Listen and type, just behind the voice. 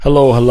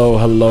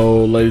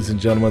Hello, ladies and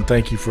gentlemen.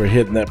 Thank you for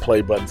hitting that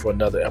play button for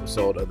another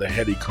episode of the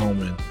Hetty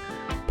Coleman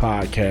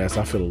podcast.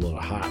 I feel a little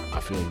hot.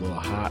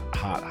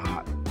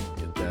 Hot.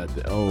 Get that.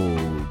 Oh,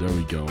 there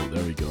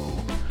we go.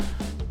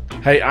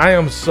 Hey, I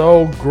am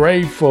so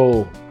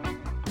grateful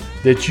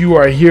that you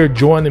are here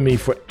joining me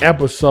for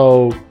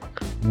episode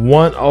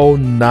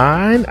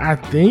 109. I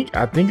think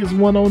it's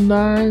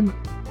 109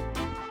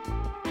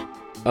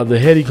 of the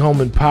Hetty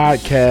Coleman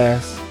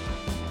podcast.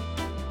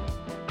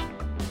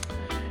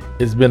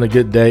 It's been a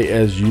good day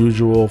as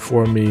usual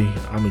for me.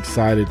 I'm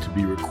excited to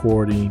be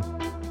recording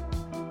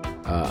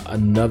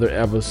another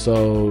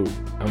episode.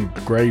 I'm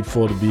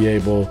grateful to be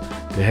able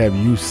to have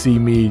you see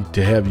me,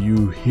 to have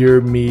you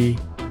hear me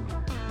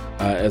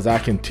as I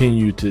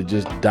continue to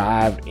just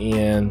dive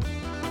in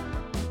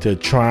to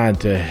trying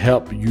to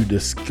help you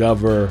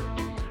discover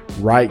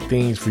right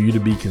things for you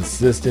to be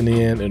consistent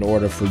in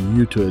order for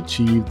you to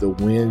achieve the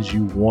wins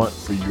you want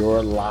for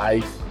your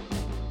life.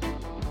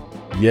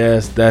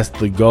 Yes, that's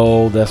the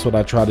goal. That's what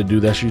I try to do.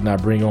 That's the reason I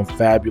bring on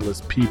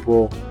fabulous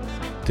people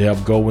to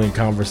help go in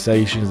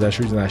conversations. That's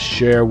the reason I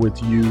share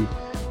with you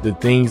the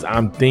things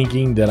I'm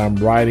thinking that I'm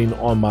writing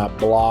on my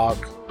blog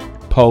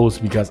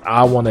post, because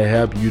I want to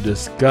help you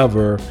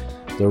discover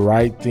the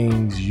right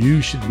things you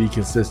should be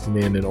consistent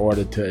in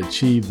order to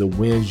achieve the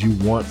wins you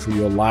want for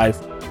your life.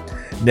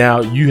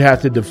 Now, you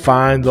have to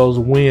define those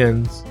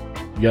wins.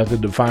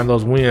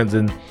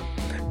 And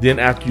then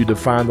after you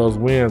define those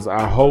wins,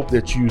 I hope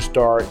that you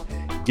start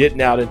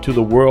getting out into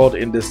the world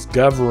and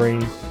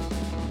discovering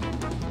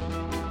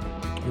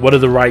what are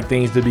the right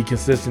things to be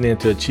consistent in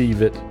to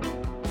achieve it.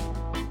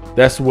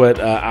 That's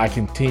what I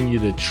continue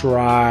to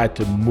try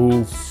to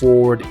move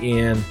forward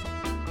in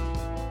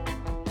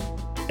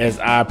as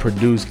I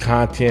produce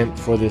content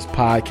for this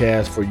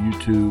podcast, for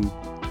YouTube,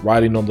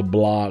 writing on the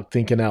blog,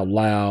 thinking out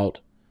loud,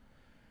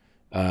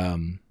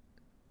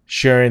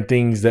 sharing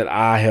things that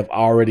I have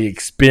already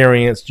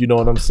experienced, you know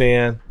what I'm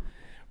saying?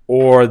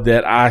 Or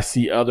that I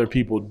see other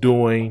people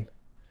doing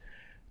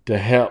to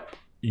help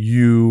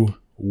you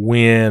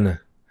win.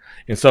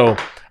 And so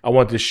I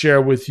want to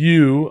share with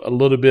you a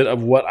little bit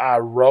of what I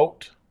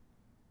wrote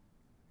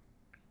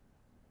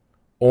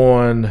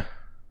on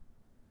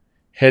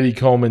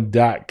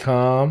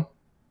HettyColeman.com.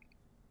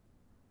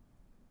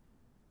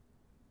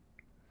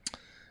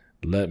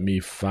 Let me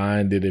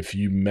find it if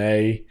you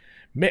may.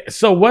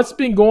 So what's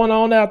been going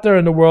on out there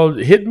in the world?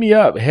 Hit me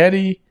up,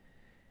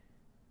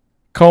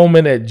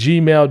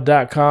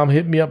 HettyColeman@gmail.com.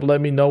 Hit me up,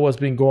 let me know what's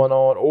been going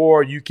on.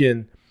 Or you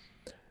can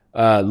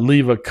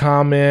leave a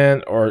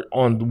comment or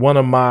on one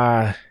of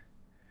my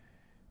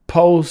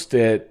posts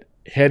at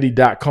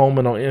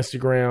Hetty.Coleman on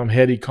Instagram,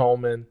 Hetty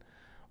Coleman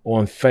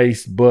on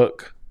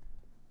Facebook,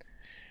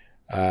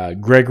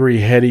 Gregory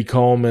Hetty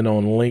Coleman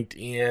on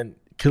LinkedIn.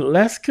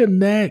 Let's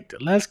connect.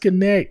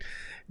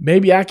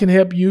 Maybe I can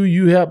help you.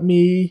 You help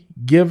me.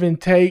 Give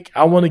and take.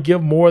 I want to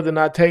give more than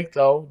I take,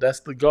 though. That's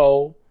the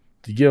goal,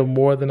 to give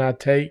more than I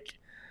take.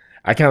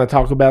 I kind of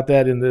talk about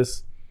that in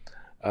this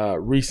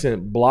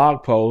recent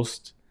blog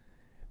post.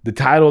 The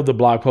title of the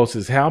blog post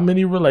is "How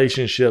Many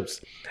Relationships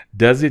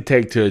Does It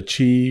Take to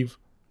Achieve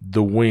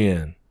the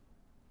Win?"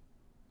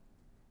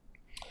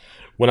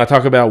 When I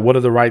talk about what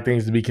are the right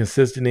things to be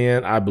consistent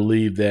in, I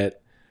believe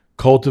that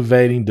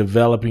cultivating,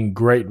 developing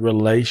great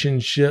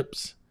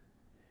relationships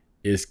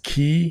is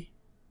key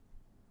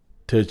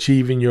to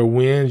achieving your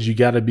wins. You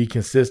got to be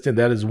consistent.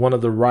 That is one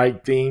of the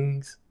right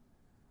things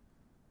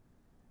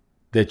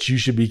that you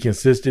should be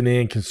consistent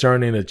in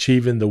concerning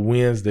achieving the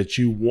wins that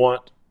you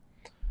want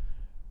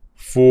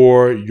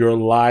for your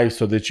life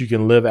so that you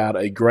can live out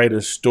a greater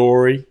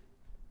story.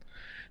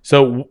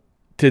 So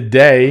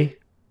today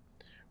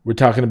we're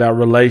talking about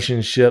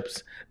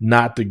relationships,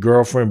 not the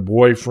girlfriend,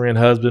 boyfriend,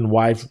 husband,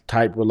 wife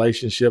type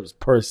relationships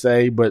per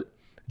se, but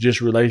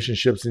just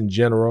relationships in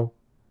general.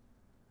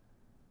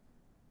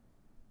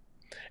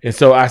 And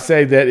so I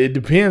say that it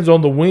depends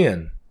on the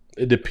win.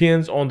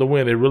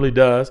 It really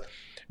does.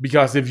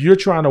 Because if you're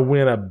trying to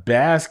win a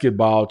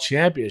basketball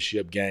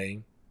championship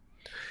game,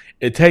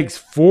 it takes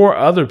 4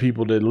 other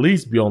people to at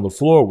least be on the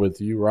floor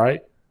with you,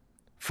 right?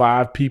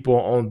 5 people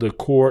on the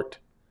court.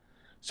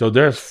 So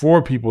there's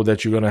 4 people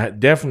that you're going to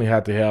definitely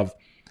have to have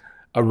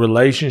a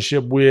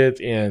relationship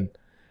with, and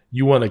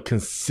you want to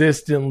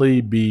consistently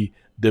be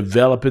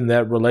developing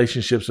that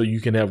relationship so you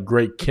can have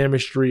great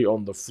chemistry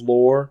on the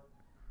floor.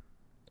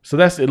 So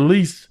that's at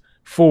least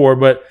 4,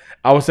 but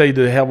I would say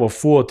to have a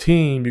full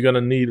team, you're going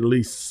to need at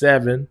least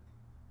 7.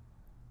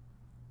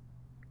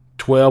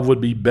 12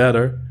 would be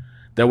better.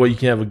 That way you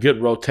can have a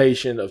good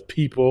rotation of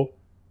people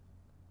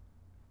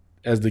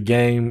as the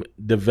game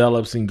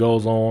develops and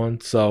goes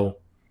on. So,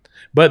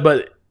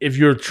 but if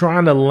you're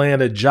trying to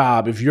land a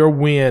job, if your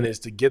win is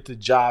to get the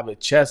job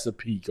at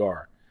Chesapeake,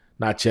 or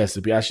not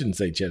Chesapeake, I shouldn't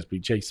say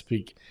Chesapeake.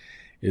 Chesapeake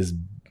is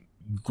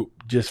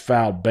just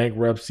filed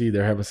bankruptcy.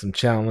 They're having some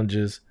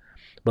challenges.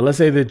 But let's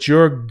say that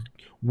your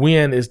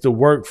win is to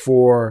work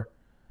for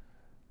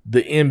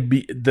the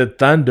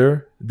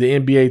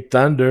NBA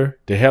Thunder,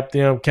 to help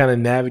them kind of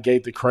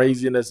navigate the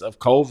craziness of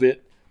COVID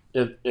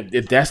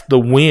if that's the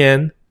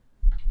win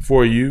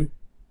for you,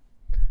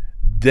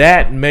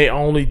 that may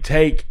only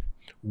take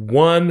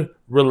one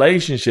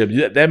relationship.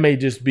 That may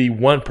just be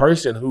one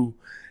person who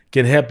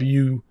can help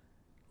you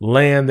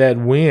land that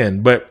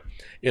win. But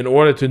in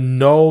order to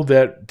know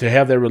that, to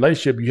have that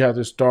relationship, you have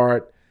to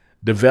start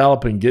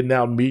developing, getting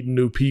out, meeting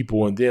new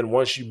people. And then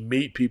once you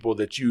meet people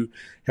that you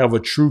have a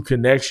true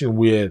connection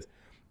with,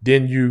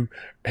 then you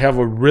have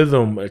a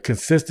rhythm, a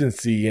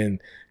consistency,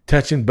 and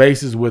touching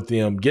bases with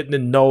them, getting to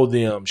know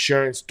them,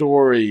 sharing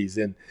stories.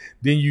 And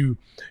then you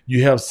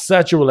have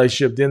such a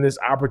relationship. Then this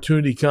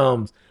opportunity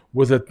comes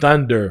with a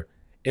Thunder.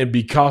 And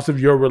because of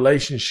your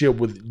relationship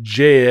with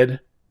Jed,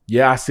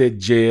 yeah, I said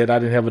Jed. I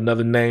didn't have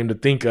another name to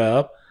think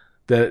of.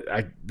 There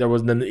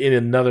wasn't any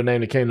another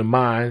name that came to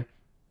mind.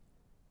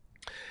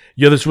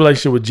 You have this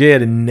relationship with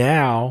Jed, and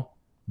now,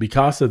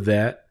 because of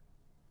that,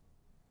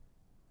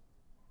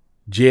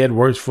 Jed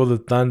works for the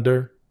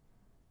Thunder.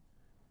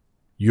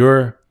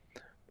 Your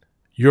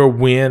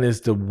win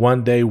is to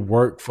one day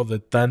work for the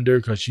Thunder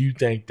because you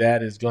think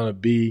that is going to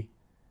be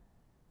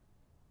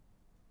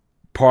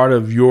part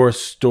of your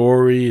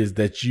story, is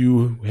that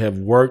you have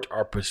worked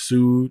or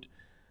pursued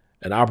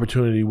an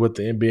opportunity with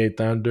the NBA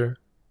Thunder,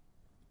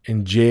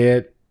 and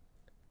Jed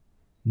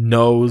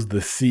knows the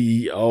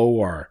CEO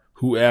or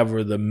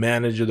whoever, the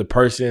manager, the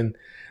person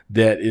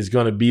that is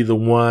going to be the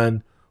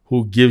one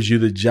who gives you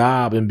the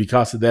job. And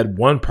because of that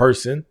one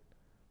person,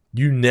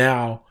 you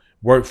now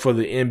work for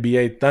the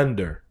NBA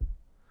Thunder.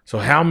 So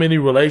how many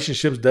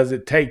relationships does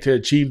it take to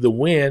achieve the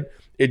win?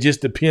 It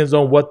just depends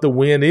on what the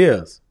win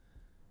is.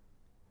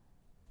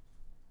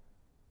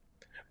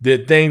 The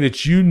thing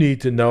that you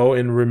need to know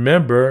and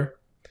remember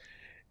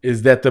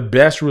is that the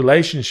best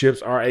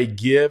relationships are a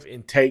give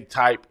and take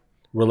type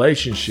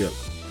relationship.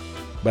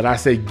 But I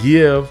say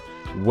give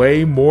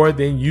way more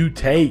than you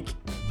take.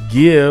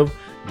 Give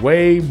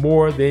way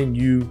more than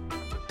you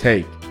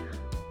take.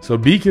 So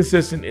be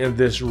consistent in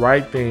this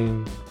right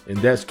thing, and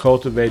that's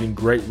cultivating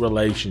great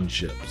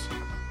relationships.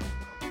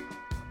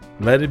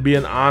 Let it be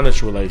an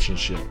honest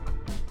relationship.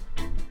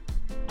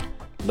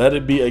 Let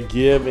it be a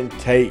give and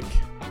take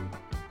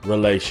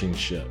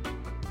relationship.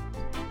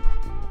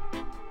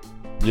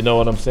 You know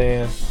what I'm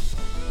saying?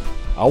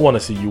 I want to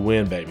see you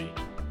win, baby.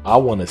 I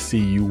want to see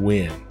you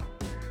win.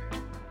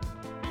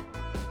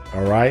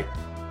 All right?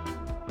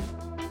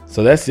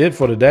 So that's it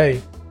for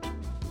today.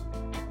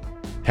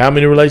 How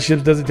many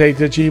relationships does it take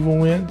to achieve a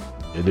win?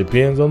 It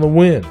depends on the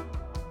win.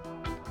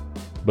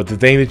 But the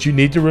thing that you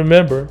need to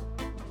remember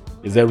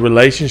is that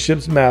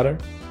relationships matter.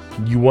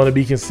 You want to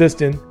be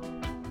consistent.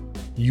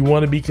 You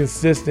want to be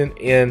consistent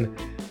in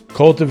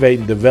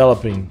cultivating,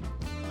 developing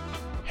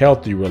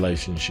healthy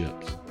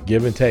relationships.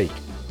 Give and take.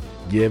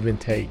 Give and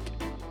take.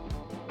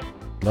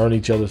 Learn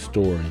each other's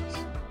stories.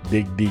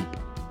 Dig deep.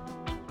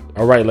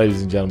 All right,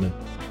 ladies and gentlemen.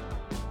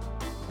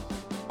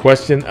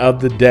 Question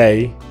of the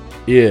day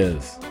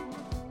is,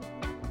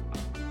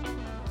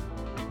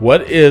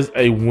 what is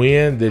a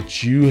win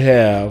that you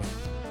have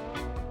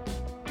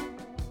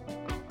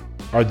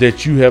or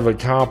that you have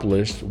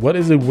accomplished? What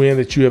is a win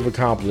that you have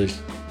accomplished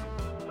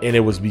and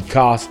it was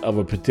because of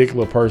a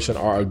particular person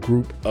or a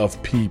group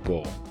of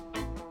people?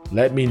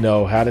 Let me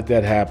know. How did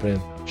that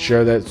happen?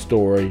 Share that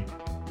story.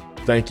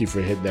 Thank you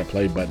for hitting that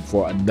play button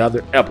for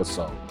another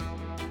episode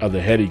of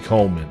the Hetty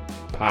Coleman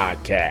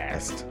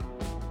Podcast.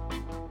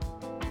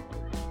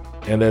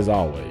 And as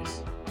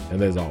always,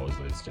 ladies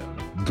and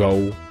gentlemen,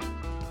 go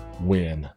win.